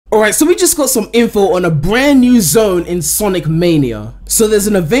Alright, so we just got some info on a brand new zone in Sonic Mania. So there's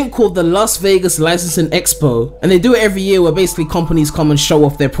an event called the Las Vegas Licensing Expo, and they do it every year where basically companies come and show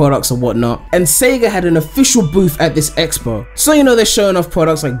off their products and whatnot. And Sega had an official booth at this expo. So you know they're showing off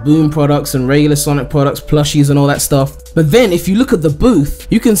products like Boom products and regular Sonic products, plushies and all that stuff. But then if you look at the booth,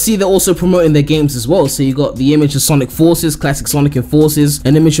 you can see they're also promoting their games as well. So you got the image of Sonic Forces, Classic Sonic and Forces,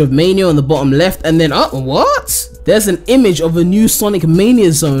 an image of Mania on the bottom left, and then what? There's an image of a new Sonic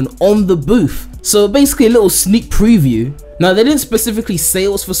Mania zone on the booth. So basically a little sneak preview. Now they didn't specifically say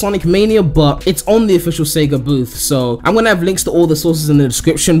it was for Sonic Mania, but it's on the official Sega booth, so I'm gonna have links to all the sources in the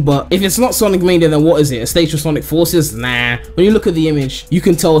description. But if it's not Sonic Mania, then what is it? A stage of Sonic Forces? Nah. When you look at the image, you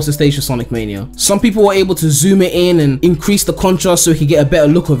can tell it's a stage of Sonic Mania. Some people were able to zoom it in and increase the contrast so you can get a better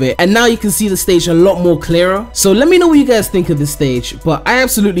look of it, and now you can see the stage a lot more clearer. So let me know what you guys think of this stage, but I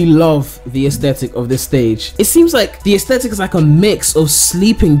absolutely love the aesthetic of this stage. It seems like the aesthetic is like a mix of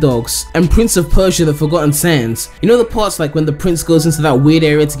Sleeping Dogs and Prince of Persia: The Forgotten Sands. You know the parts like when the prince goes into that weird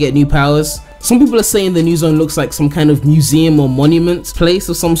area to get new powers? Some people are saying the new zone looks like some kind of museum or monument place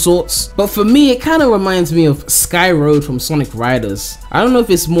of some sorts, but for me it kind of reminds me of Sky Road from Sonic Riders. I don't know if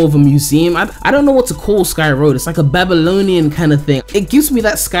it's more of a museum. I don't know what to call Sky Road. It's like a Babylonian kind of thing. It gives me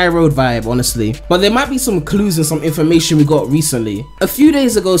that Sky Road vibe, honestly. But there might be some clues and some information we got recently. A few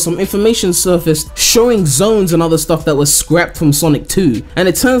days ago, some information surfaced showing zones and other stuff that was scrapped from Sonic 2, and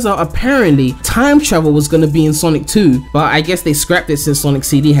it turns out apparently time travel was going to be in Sonic 2, but I guess they scrapped it since Sonic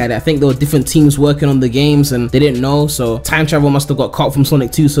CD had it. I think there were different teams working on the games and they didn't know, so time travel must have got cut from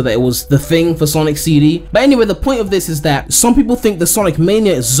Sonic 2 so that it was the thing for Sonic CD. But anyway, the point of this is that some people think the Sonic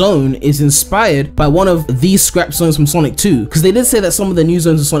Mania zone is inspired by one of these scrap zones from Sonic 2, because they did say that some of the new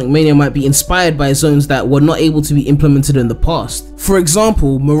zones in Sonic Mania might be inspired by zones that were not able to be implemented in the past. For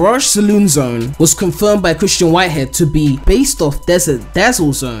example, Mirage Saloon Zone was confirmed by Christian Whitehead to be based off Desert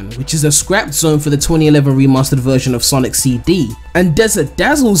Dazzle Zone, which is a scrapped zone for the 2011 remastered version of Sonic CD. And Desert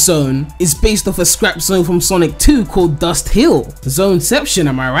Dazzle Zone is based off a scrap zone from Sonic 2 called Dust Hill. Zoneception,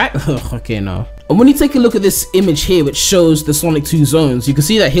 am I right? Okay, no. And when you take a look at this image here, which shows the Sonic 2 zones, you can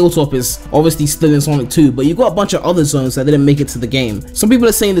see that Hilltop is obviously still in Sonic 2, but you've got a bunch of other zones that didn't make it to the game. Some people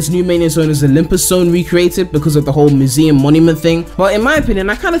are saying this new Mania zone is Olympus zone recreated because of the whole museum monument thing, but in my opinion,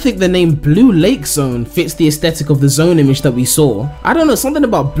 I kind of think the name Blue Lake Zone fits the aesthetic of the zone image that we saw. I don't know, something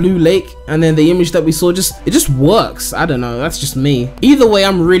about Blue Lake and then the image that we saw, it just works. I don't know, that's just me. Either way,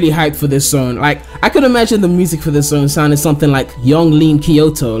 I'm really hyped for this zone. Like, I could imagine the music for this zone sounding something like Young Lean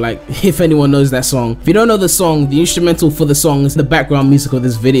Kyoto, like if anyone knows that song. If you don't know the song, the instrumental for the song is the background music of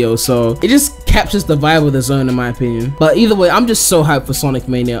this video, so it just captures the vibe of the zone in my opinion. But either way, I'm just so hyped for Sonic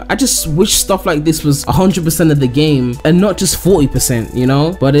Mania. I just wish stuff like this was 100% of the game and not just 40%, you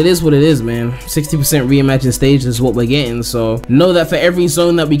know? But it is what it is, man. 60% reimagined stages is what we're getting, so know that for every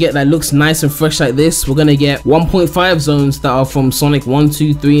zone that we get that looks nice and fresh like this, we're gonna get 1.5 zones that are from Sonic 1,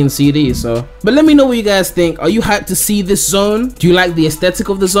 2, 3 and CD, so. But let me know what you guys think. Are you hyped to see this zone? Do you like the aesthetic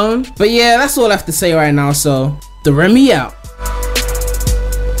of the zone? But yeah, that's all I have to say right now, so the Premy out.